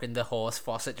like fucking the horse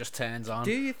faucet just turns on.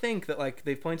 Do you think that like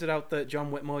they've pointed out that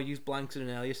John Whitmore used blanks in an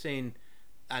earlier scene,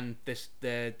 and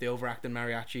the overacting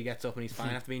mariachi gets up and he's fine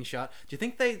after being shot? Do you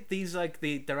think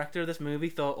the director of this movie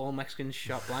thought all Mexicans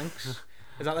shot blanks?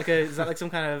 Is that like some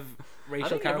kind of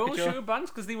racial caricature? Everyone shooting blanks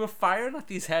because they were firing at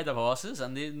these head of horses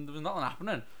and there was nothing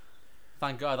happening.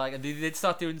 Thank God. Like they did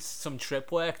start doing some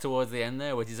trip work towards the end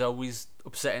there, which is always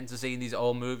upsetting to see in these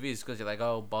old movies because you're like,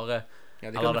 oh bugger.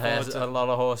 Yeah, a lot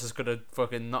of horses could have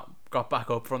fucking not got back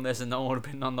up from this and no one would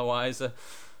have been none the wiser.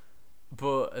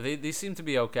 But they seem to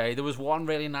be okay. There was one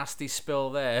really nasty spill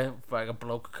there, like a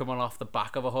bloke coming off the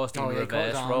back of a horse doing a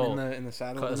reverse roll. In the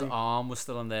saddle. His arm was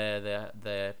still in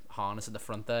the harness in the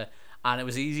front there, and it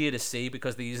was easier to see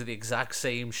because they used the exact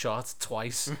same shot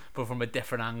twice, but from a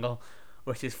different angle,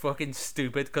 which is fucking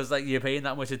stupid. Because like you're paying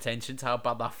that much attention to how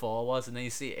bad that fall was, and then you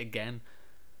see it again.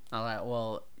 I'm like,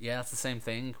 well, yeah, that's the same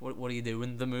thing. What are you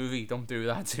doing? The movie, don't do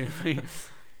that to me.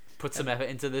 Put some effort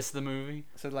into this. The movie.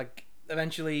 So like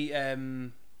eventually,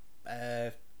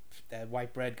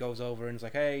 White Bread goes over and is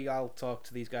like, "Hey, I'll talk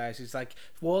to these guys." He's like,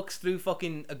 walks through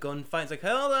fucking a gunfight. It's like,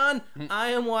 "Hold on,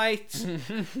 I am white." I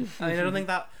mean, I don't think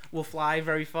that will fly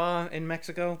very far in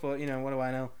Mexico, but you know, what do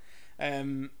I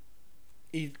know?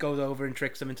 He goes over and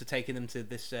tricks them into taking them to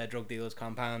this drug dealer's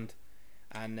compound,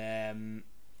 and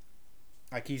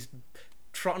like he's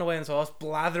trotting away on his horse,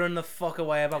 blathering the fuck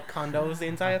away about condos the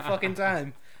entire fucking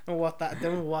time. I don't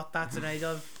know what that's made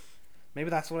of. Maybe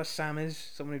that's what a Sam is.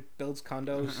 Someone who builds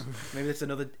condos. Maybe that's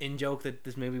another in-joke that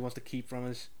this movie wants to keep from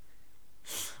us.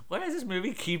 Why is this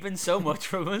movie keeping so much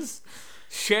from us?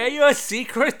 Share your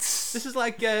secrets. This is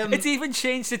like it's even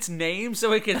changed its name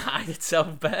so it can hide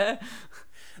itself better.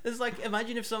 This is like,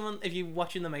 imagine if you're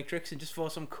watching The Matrix and just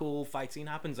for some cool fight scene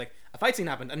happens, like a fight scene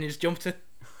happened and you just jump to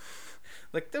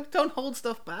like don't hold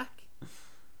stuff back.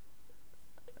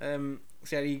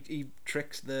 So yeah, he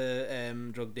tricks the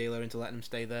drug dealer into letting him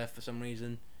stay there for some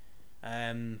reason.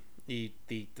 He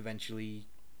eventually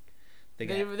they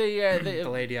get the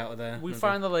lady out of there. We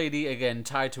find the lady again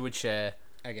tied to a chair.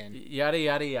 Again. Yada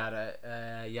yada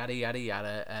yada. Yada yada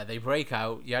yada. They break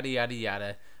out. Yada yada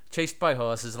yada. Chased by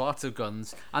horses, lots of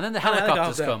guns, and then the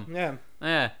helicopters come.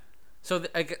 Yeah. So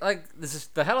this is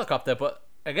the helicopter, but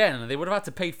again they would have had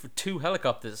to pay for 2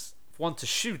 helicopters. One to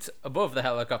shoot above the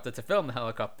helicopter to film the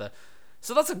helicopter.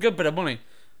 So that's a good bit of money.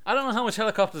 I don't know how much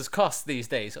helicopters cost these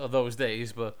days, or those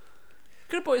days, but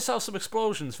could have bought yourself some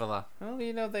explosions for that. Well,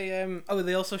 you know,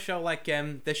 they also show like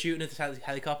they're shooting at this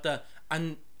helicopter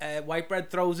and White Bread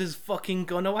throws his fucking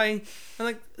gun away. And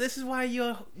like, this is why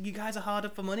you guys are hard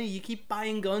up for money. You keep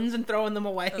buying guns and throwing them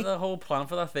away. The whole plan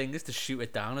for that thing is to shoot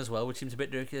it down as well, which seems a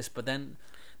bit ridiculous, but then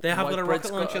they have got a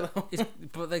rocket launcher though.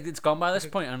 But like, it's gone by this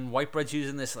point, and White Bread's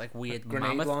using this like weird grenade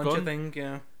mammoth launcher gun. thing,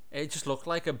 yeah. It just looked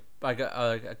like a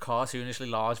cartoonishly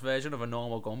large version of a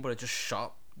normal gun, but it just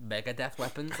shot mega death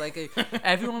weapons. Like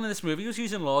everyone in this movie was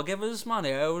using lawgivers, man.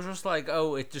 It was just like,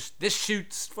 this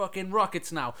shoots fucking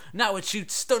rockets now. Now it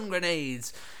shoots stun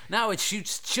grenades. Now it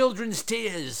shoots children's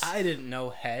tears. I didn't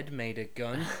know Head made a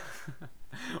gun.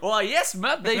 Well, yes,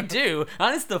 Matt, they do,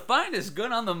 and it's the finest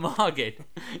gun on the market.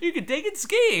 You can take it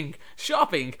skiing,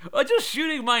 shopping, or just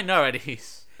shooting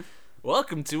minorities.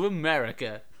 Welcome to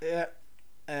America. Yeah.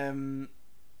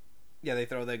 Yeah, they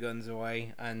throw their guns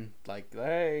away and like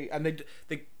they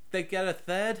get a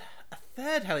third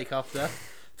helicopter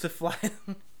to fly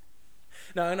them.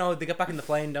 No, they get back in the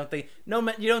plane, don't they? No,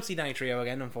 you don't see Danny Trejo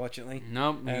again, unfortunately.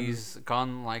 No, he's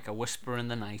gone like a whisper in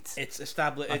the night. It's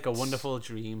established like a wonderful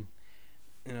dream.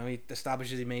 You know, he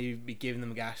establishes he may be giving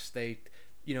them gas. They,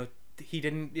 you know, he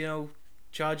didn't,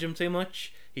 charge them too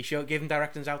much. He gave them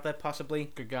directions out there,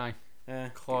 possibly. Good guy.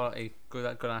 Quality. Good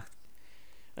act.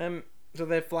 So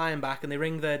they're flying back and they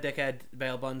ring their dickhead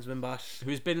bail bondsman boss,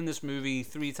 who's been in this movie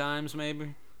 3 times,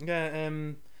 maybe. Yeah.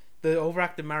 The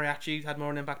overacted mariachi had more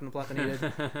an impact on the plot than he did.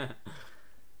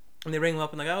 And they ring him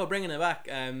up and like, "Oh, we're bringing it back.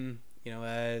 Give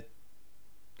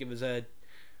us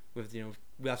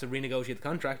we have to renegotiate the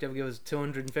contract. Give us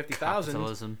 250,000."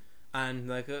 Capitalism. And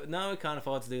like, no, we can't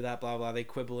afford to do that. Blah blah. They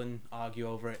quibble and argue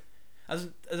over it. As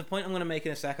a point I'm going to make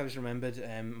in a sec, I just remembered.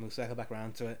 We'll circle back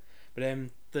around to it. But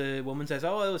the woman says,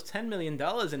 "Oh, it was $10 million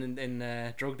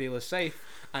in drug dealer's safe,"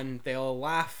 and they all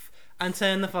laugh and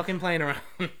turn the fucking plane around.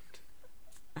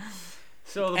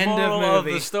 So the moral of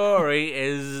the story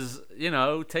is,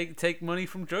 take money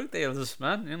from drug dealers,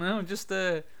 man. Just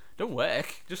don't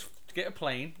work. Just get a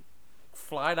plane,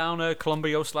 fly down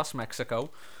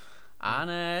Colombia/Mexico,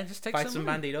 and just take fight some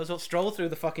money. banditos. Or stroll through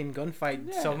the fucking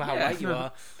gunfight. Talking about how white you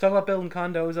are. Talk about building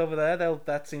condos over there.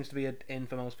 That seems to be an in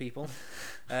for most people.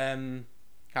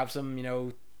 Have some,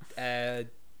 do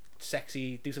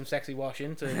some sexy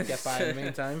washing to get by in the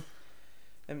meantime.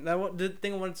 Now, the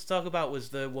thing I wanted to talk about was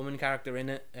the woman character in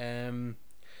it.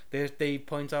 They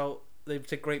point out they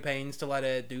take great pains to let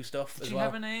her do stuff as well. Did she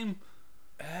have a name?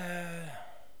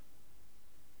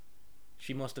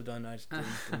 She must have done. I just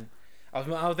didn't.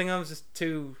 I think I was just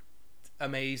too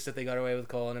amazed that they got away with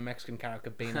calling a Mexican character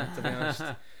Bina, to be honest.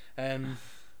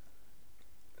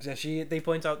 So they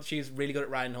point out that she's really good at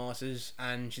riding horses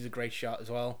and she's a great shot as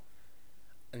well.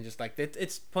 And just like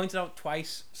it's pointed out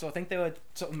twice, so I think they were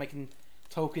sort of making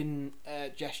token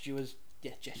gestures.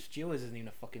 Yeah, gestures isn't even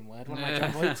a fucking word. What am I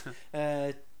trying to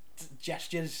avoid?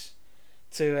 Gestures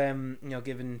to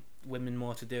giving women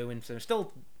more to do, and so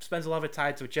still spends a lot of it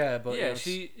tied to a chair. But yeah,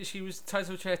 she was tied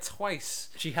to a chair twice.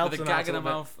 She helped with a gag in her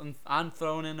mouth and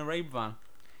thrown in a rape van,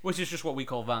 which is just what we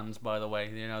call vans, by the way.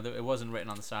 It wasn't written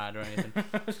on the side or anything.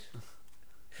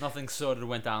 Nothing sordid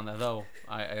went down there, though.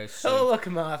 I assume. Oh, look,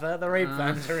 Martha, the rape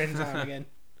vans are in town again.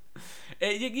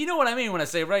 You know what I mean when I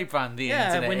say rape van, the Yeah,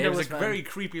 internet. It was a windowless van. very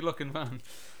creepy looking van.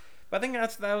 But I think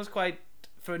that was quite,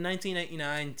 for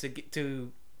 1989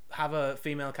 to have a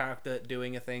female character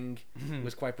doing a thing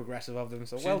was quite progressive of them.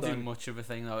 So She well didn't do done. much of a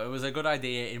thing, though. It was a good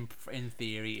idea in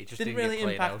theory. It just Didn't didn't really get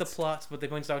played impact out. the plot, but they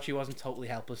pointed out she wasn't totally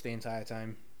helpless the entire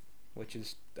time, which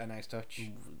is a nice touch.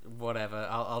 Whatever,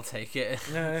 I'll take it.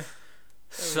 No.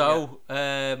 So,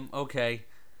 okay,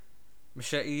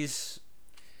 Machetes.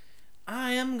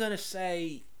 I am gonna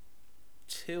say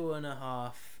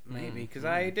 2.5 maybe because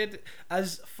I did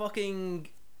as fucking.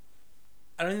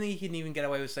 I don't think he can even get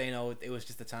away with saying, "Oh, it was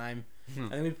just the time." I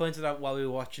think we pointed out while we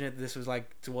were watching it, this was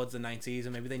like towards the 90s,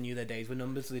 and maybe they knew their days were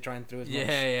numbered, so they try and throw as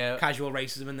much casual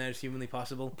racism in there as humanly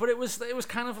possible. But it was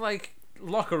kind of like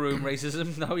locker room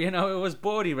racism, though. You know, it was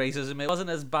bawdy racism. It wasn't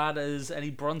as bad as any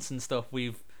Bronson stuff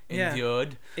we've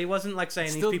endured. It wasn't like saying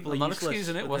Still, these people are I'm not useless.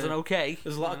 excusing it. Wasn't okay.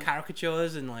 There's a lot of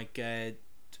caricatures and like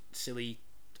silly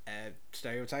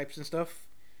stereotypes and stuff,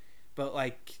 but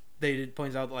like they did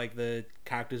point out like the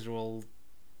characters were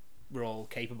all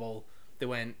capable. They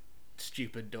weren't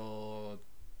stupid or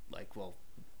like, well,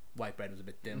 white bread was a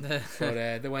bit dim,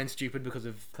 but they weren't stupid because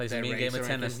of Plays a their mean race game of or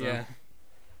tennis, anything. though. Yeah,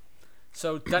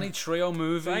 So Danny Trejo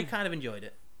movie. so I kind of enjoyed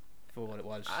it for what it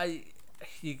was. I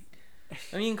mean,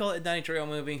 you can call it a Danny Trejo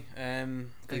movie,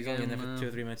 because he's only in there for 2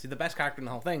 or 3 minutes. He's the best character in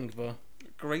the whole thing, but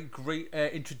great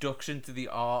introduction to the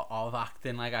art of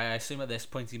acting. Like I assume at this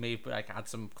point he may have like had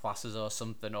some classes or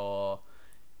something, or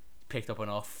picked up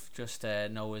enough just to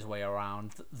know his way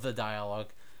around the dialogue.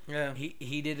 yeah,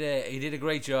 He did a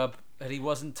great job, and he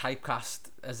wasn't typecast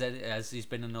as he's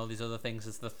been in all these other things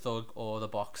as the thug or the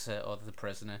boxer or the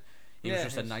prisoner. He was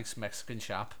just a nice Mexican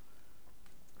chap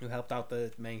who helped out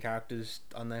the main characters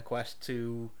on their quest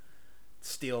to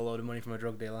steal a load of money from a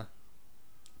drug dealer.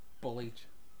 bullied.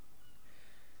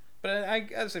 But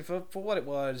I'd say for what it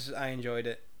was, I enjoyed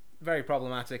it. Very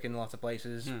problematic in lots of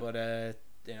places, but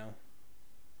you know,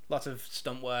 lots of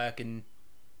stunt work and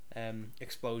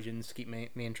explosions to keep me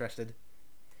interested.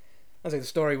 I'd say the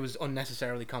story was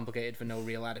unnecessarily complicated for no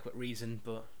real adequate reason,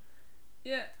 but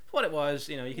Yeah, for what it was,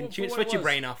 you know, you can switch your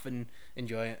brain off and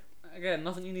enjoy it. again,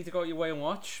 nothing you need to go out your way and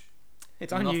watch.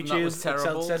 It's on Nothing YouTube. that was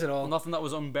terrible. It says it all. Nothing that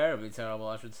was unbearably terrible,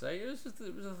 I should say. It was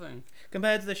a thing.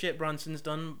 Compared to the shit Bronson's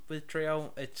done with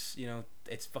Trio, it's, you know,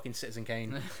 it's fucking Citizen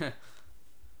Kane.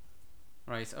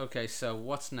 Right. Okay. So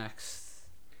what's next?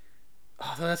 Oh,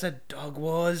 I thought that said Dog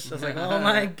Wars. I was like, oh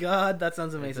my god, that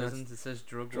sounds amazing. It doesn't. It says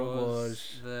Drug Drug Wars.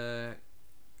 Wars. The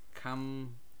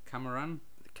Cameron.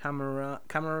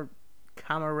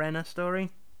 Camarena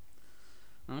story.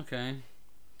 Okay.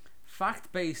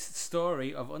 Fact-based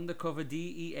story of undercover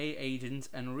DEA agent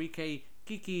Enrique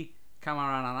Kiki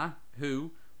Camarana,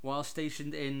 who, while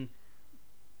stationed in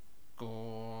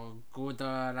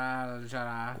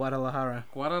Guadalajara, Guadalajara.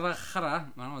 I don't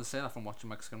know how to say that from watching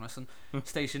Mexican wrestling.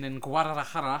 Stationed in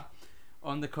Guadalajara,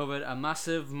 undercovered a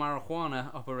massive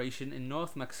marijuana operation in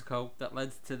North Mexico that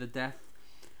led to the death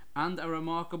and a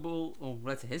remarkable,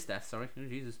 led to his death. Sorry, oh,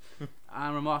 Jesus,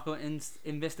 a remarkable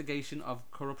investigation of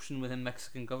corruption within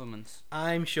Mexican governments.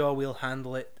 I'm sure we'll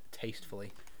handle it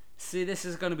tastefully. See, this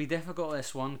is going to be difficult.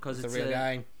 This one because It's it's a real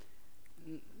guy.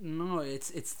 No, it's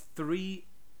 3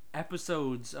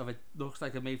 episodes of it. Looks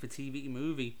like a made-for-TV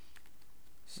movie.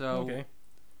 So Okay.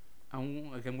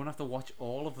 I'm gonna have to watch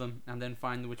all of them and then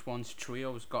find which ones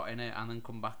Trio's got in it, and then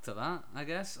come back to that. I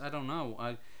guess I don't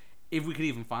know. If we could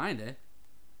even find it.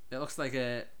 It looks like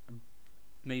a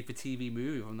made-for-TV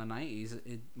movie from the 90s.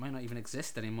 It might not even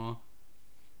exist anymore.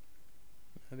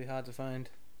 It'd be hard to find.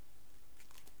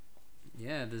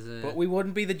 Yeah, there's a. But we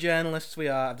wouldn't be the journalists we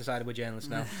are. I've decided we're journalists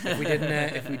now.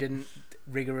 if we didn't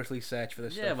rigorously search for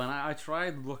this Yeah, stuff. when I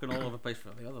tried looking all over the place for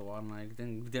the other one, like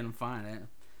didn't find it.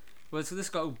 Well, so this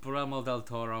got Guillermo del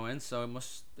Toro in, so it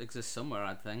must exist somewhere,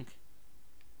 I think.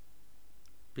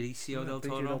 Benicio del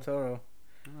Toro. Del Toro.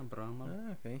 Oh, Brahma.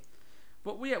 Ah, okay.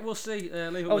 But we'll see. Leave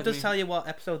it Oh, with it does me. tell you what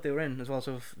episode they were in as well.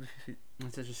 So, It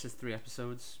just says 3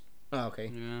 episodes. oh, okay.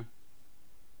 Yeah. It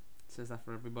says that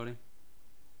for everybody.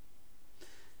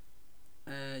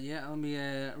 Yeah, let me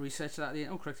research that.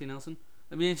 Oh, correctly, Nelson.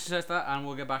 Let me research that, and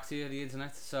we'll get back to you the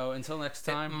internet. So until next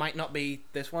It time. might not be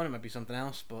this one. It might be something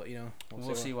else. But you know,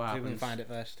 We'll see what we can happens. find it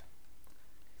first.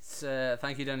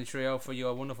 Thank you, Danny Trio, for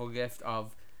your wonderful gift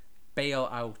of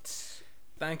Bailout.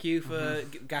 Thank you for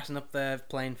gassing up their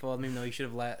plane for them, even though you should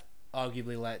have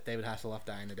arguably let David Hasselhoff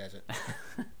die in the desert.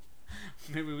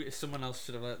 Maybe someone else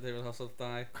should have let David Hasselhoff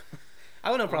die. I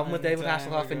have no problem with David Time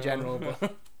Hasselhoff in ago. general,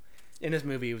 but in this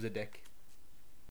movie he was a dick.